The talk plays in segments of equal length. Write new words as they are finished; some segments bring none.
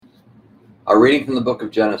A reading from the book of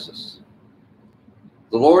Genesis.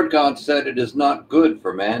 The Lord God said, "It is not good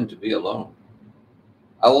for man to be alone.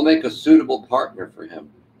 I will make a suitable partner for him."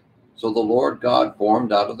 So the Lord God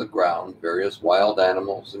formed out of the ground various wild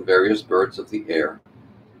animals and various birds of the air,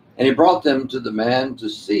 and he brought them to the man to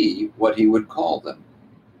see what he would call them.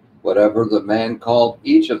 Whatever the man called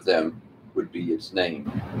each of them would be its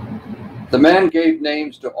name. The man gave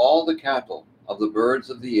names to all the cattle of the birds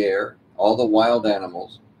of the air, all the wild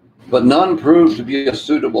animals, but none proved to be a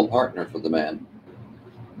suitable partner for the man.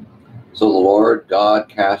 So the Lord God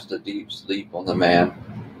cast a deep sleep on the man,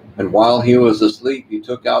 and while he was asleep, he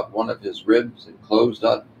took out one of his ribs and closed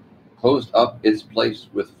up its place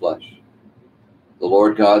with flesh. The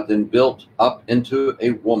Lord God then built up into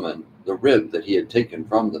a woman the rib that he had taken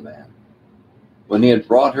from the man. When he had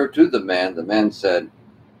brought her to the man said,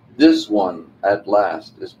 "This one at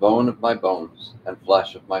last is bone of my bones and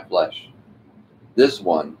flesh of my flesh. This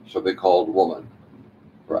one shall be called woman,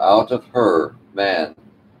 for out of her man,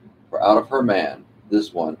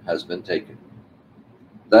 this one has been taken."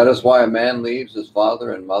 That is why a man leaves his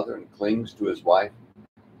father and mother and clings to his wife,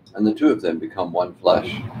 and the two of them become one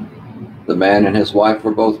flesh. The man and his wife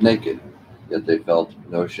were both naked, yet they felt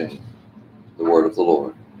no shame. The word of the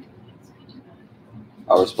Lord.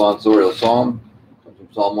 Our responsorial psalm comes from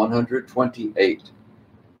Psalm 128.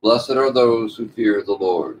 Blessed are those who fear the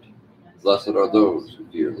Lord. Blessed are those who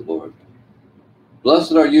fear the Lord.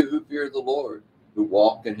 Blessed are you who fear the Lord, who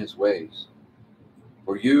walk in his ways.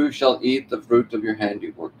 For you shall eat the fruit of your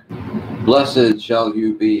handiwork. Blessed shall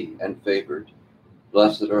you be and favored.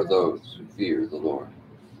 Blessed are those who fear the Lord.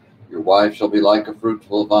 Your wife shall be like a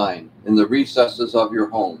fruitful vine in the recesses of your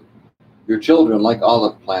home, your children like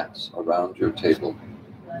olive plants around your table.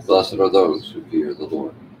 Blessed are those who fear the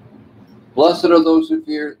Lord. Blessed are those who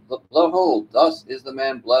fear the Lord. Behold, thus is the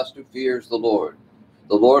man blessed who fears the Lord.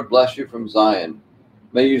 The Lord bless you from Zion.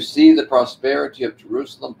 May you see the prosperity of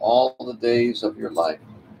Jerusalem all the days of your life.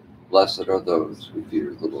 Blessed are those who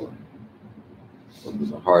fear the Lord. Open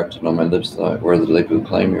my heart to know my lips that I worthily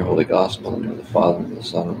proclaim your holy gospel, in the name of the Father, and of the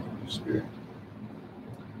Son, and of the Holy Spirit.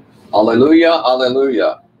 Alleluia,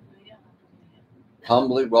 alleluia.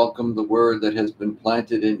 Humbly welcome the word that has been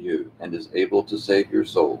planted in you and is able to save your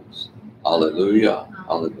souls. Alleluia,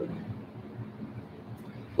 alleluia.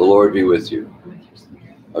 The Lord be with you.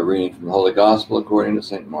 A reading from the Holy Gospel according to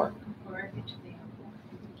St. Mark.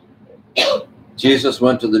 Jesus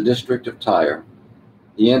went to the district of Tyre.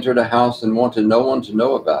 He entered a house and wanted no one to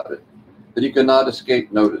know about it, but he could not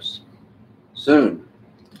escape notice. Soon,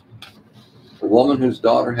 a woman whose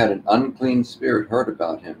daughter had an unclean spirit heard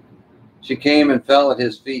about him. She came and fell at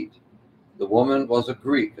his feet. The woman was a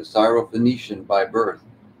Greek, a Syrophoenician by birth,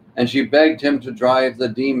 and she begged him to drive the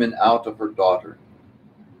demon out of her daughter.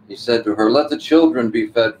 He said to her, "Let the children be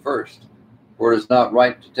fed first, for it is not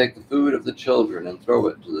right to take the food of the children and throw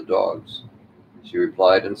it to the dogs." She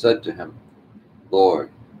replied and said to him, "Lord,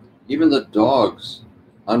 even the dogs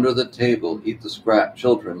under the table eat the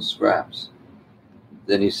children's scraps."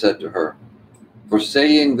 Then he said to her, "For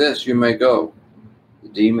saying this, you may go. The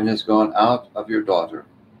demon has gone out of your daughter."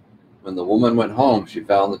 When the woman went home, she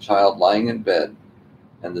found the child lying in bed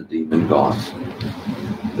and the demon gone.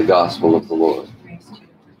 The Gospel of the Lord.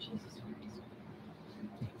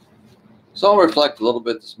 So I'll reflect a little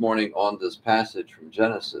bit this morning on this passage from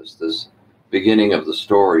Genesis, this beginning of the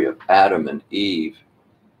story of Adam and Eve,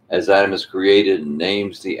 as Adam is created and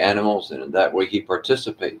names the animals, and in that way he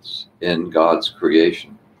participates in God's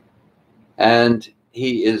creation. And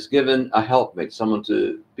he is given a helpmate, someone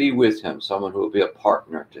to be with him, someone who will be a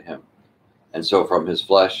partner to him. And so from his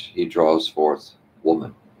flesh he draws forth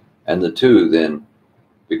woman. And the two then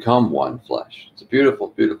become one flesh. It's a beautiful,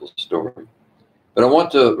 beautiful story. But I want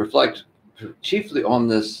to reflect chiefly on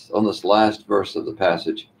this last verse of the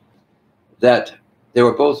passage, that they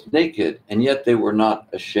were both naked and yet they were not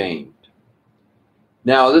ashamed.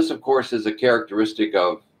 Now, this, of course, is a characteristic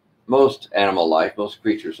of most animal life, most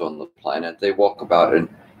creatures on the planet. They walk about in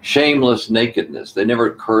shameless nakedness. They never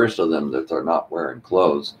occurs to them that they're not wearing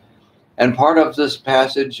clothes. And part of this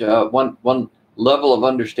passage, one level of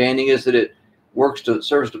understanding is that it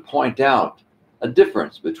serves to point out a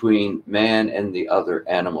difference between man and the other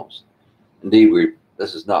animals. Indeed,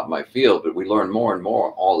 this is not my field, but we learn more and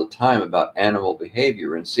more all the time about animal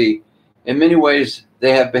behavior and see, in many ways,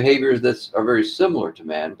 they have behaviors that are very similar to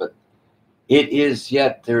man, but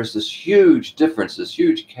there's this huge difference, this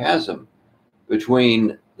huge chasm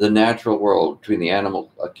between the natural world, between the animal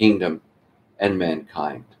kingdom and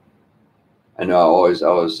mankind. I know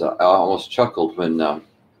I almost chuckled when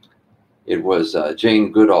it was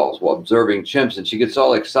Jane Goodall while observing chimps, and she gets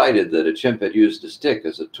all excited that a chimp had used a stick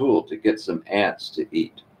as a tool to get some ants to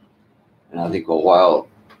eat. And I think, well, while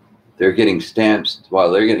they're getting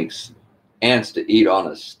ants to eat on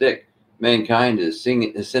a stick, mankind is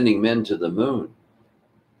sending men to the moon.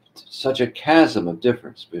 Such a chasm of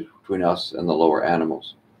difference between us and the lower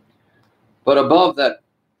animals. But above that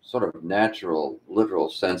sort of natural, literal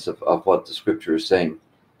sense of what the scripture is saying,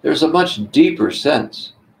 there's a much deeper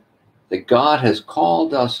sense that God has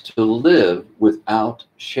called us to live without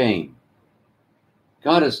shame.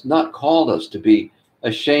 God has not called us to be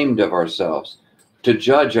ashamed of ourselves, to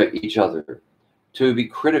judge each other, to be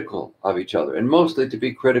critical of each other, and mostly to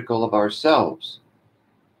be critical of ourselves.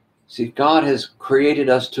 See, God has created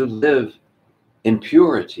us to live in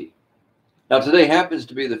purity. Now, today happens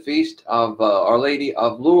to be the feast of Our Lady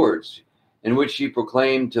of Lourdes, in which she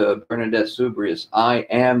proclaimed to Bernadette Soubrious, "I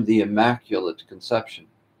am the Immaculate Conception,"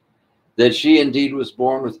 that she indeed was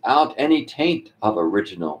born without any taint of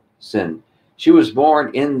original sin. She was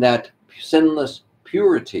born in that sinless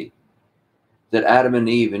purity that Adam and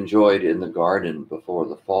Eve enjoyed in the garden before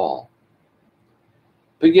the fall.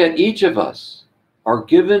 But yet each of us are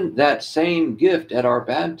given that same gift at our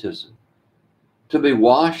baptism, to be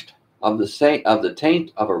washed of the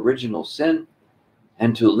taint of original sin,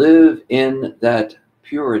 and to live in that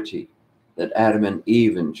purity that Adam and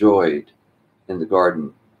Eve enjoyed in the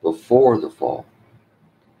garden before the fall.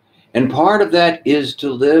 And part of that is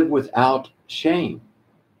to live without shame.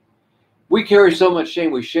 We carry so much shame.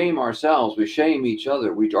 We shame ourselves. We shame each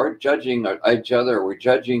other. We aren't judging each other. We're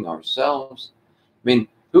judging ourselves. I mean,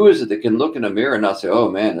 who is it that can look in a mirror and not say, "Oh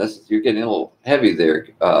man, you're getting a little heavy there,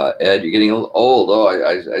 Ed. You're getting a little old. Oh,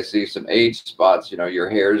 I see some age spots. You know, your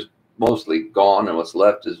hair's mostly gone and what's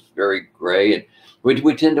left is very gray." And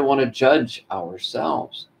we tend to want to judge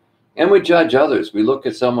ourselves, and we judge others. We look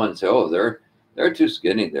at someone and say, "Oh, they're too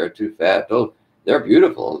skinny. They're too fat. Oh, they're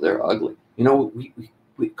beautiful. They're ugly." You know,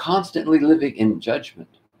 we constantly living in judgment.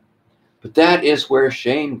 But that is where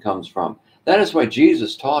shame comes from. That is why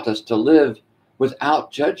Jesus taught us to live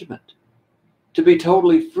without judgment, to be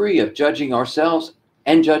totally free of judging ourselves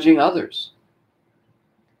and judging others.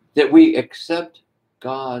 That we accept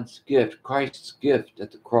God's gift, Christ's gift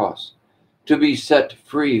at the cross, to be set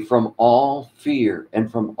free from all fear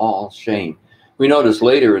and from all shame. We notice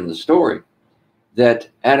later in the story that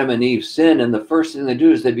Adam and Eve sin, and the first thing they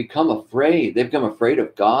do is they become afraid. They become afraid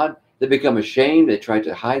of God. They become ashamed. They try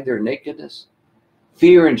to hide their nakedness.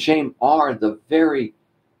 Fear and shame are the very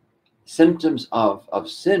symptoms of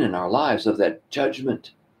sin in our lives, of that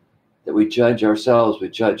judgment, that we judge ourselves, we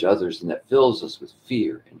judge others, and that fills us with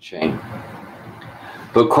fear and shame.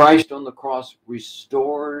 But Christ on the cross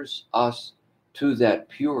restores us to that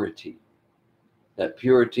purity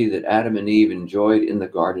that Adam and Eve enjoyed in the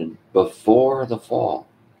garden before the fall,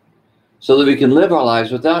 so that we can live our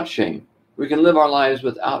lives without shame. We can live our lives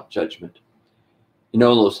without judgment. You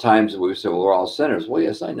know, those times that we say, "Well, we're all sinners." Well,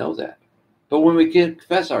 yes, I know that. But when we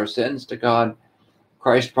confess our sins to God,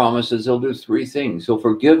 Christ promises he'll do three things. He'll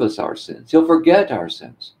forgive us our sins. He'll forget our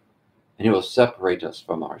sins. And he will separate us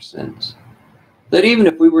from our sins. That even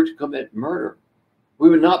if we were to commit murder, we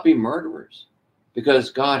would not be murderers, because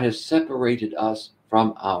God has separated us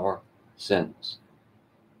from our sins.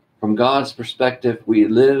 From God's perspective, we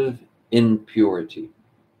live in purity.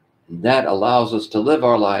 And that allows us to live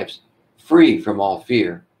our lives free from all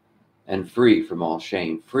fear and free from all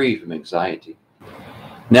shame, free from anxiety.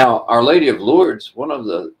 Now, Our Lady of Lourdes, one of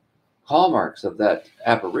the hallmarks of that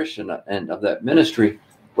apparition and of that ministry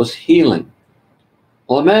was healing.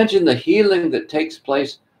 Well, imagine the healing that takes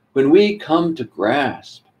place when we come to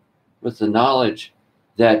grasp with the knowledge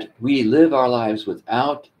that we live our lives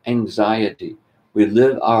without anxiety. We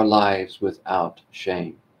live our lives without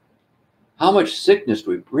shame. How much sickness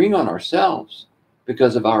do we bring on ourselves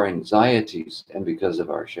because of our anxieties and because of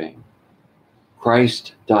our shame?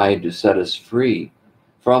 Christ died to set us free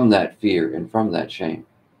from that fear and from that shame.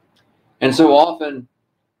 And so often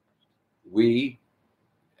we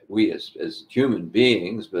as human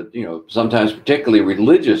beings, but sometimes particularly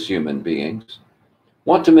religious human beings,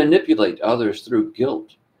 want to manipulate others through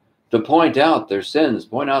guilt, to point out their sins,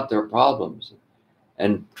 point out their problems,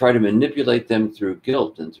 and try to manipulate them through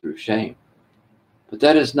guilt and through shame. But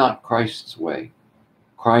that is not Christ's way.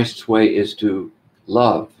 Christ's way is to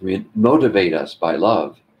love, motivate us by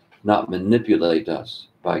love, not manipulate us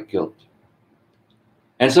by guilt.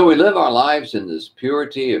 And so we live our lives in this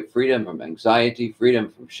purity of freedom from anxiety,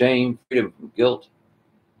 freedom from shame, freedom from guilt,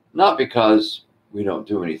 not because we don't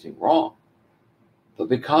do anything wrong, but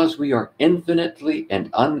because we are infinitely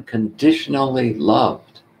and unconditionally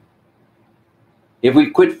loved. If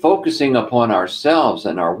we quit focusing upon ourselves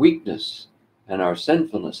and our weakness and our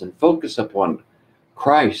sinfulness and focus upon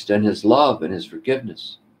Christ and his love and his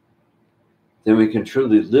forgiveness, then we can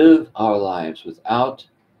truly live our lives without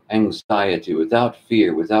anxiety, without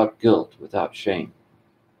fear, without guilt, without shame.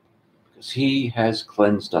 Because he has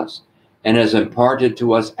cleansed us and has imparted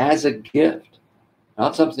to us as a gift,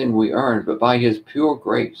 not something we earn, but by his pure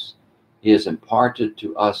grace, he has imparted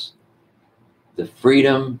to us the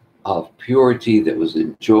freedom of purity that was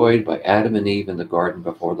enjoyed by Adam and Eve in the garden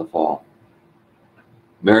before the fall.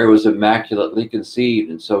 Mary was immaculately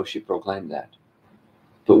conceived, and so she proclaimed that.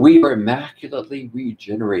 But we are immaculately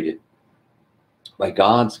regenerated by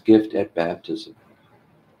God's gift at baptism,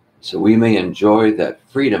 so we may enjoy that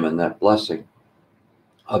freedom and that blessing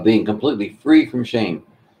of being completely free from shame,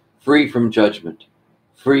 free from judgment,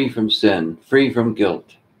 free from sin, free from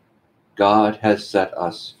guilt. God has set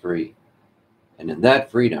us free. And in that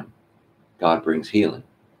freedom, God brings healing.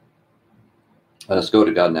 Let us go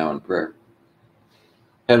to God now in prayer.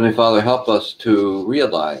 Heavenly Father, help us to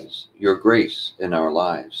realize your grace in our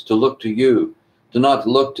lives, to look to you, to not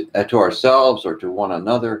look to ourselves or to one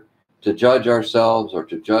another, to judge ourselves or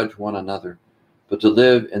to judge one another, but to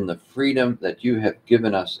live in the freedom that you have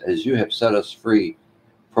given us as you have set us free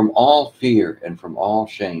from all fear and from all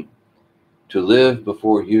shame, to live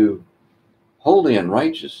before you holy and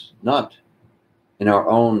righteous, not in our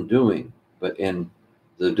own doing, but in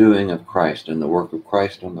the doing of Christ and the work of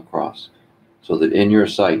Christ on the cross, so that in your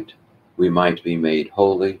sight we might be made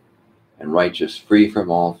holy and righteous, free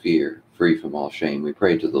from all fear, free from all shame. We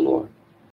pray to the Lord.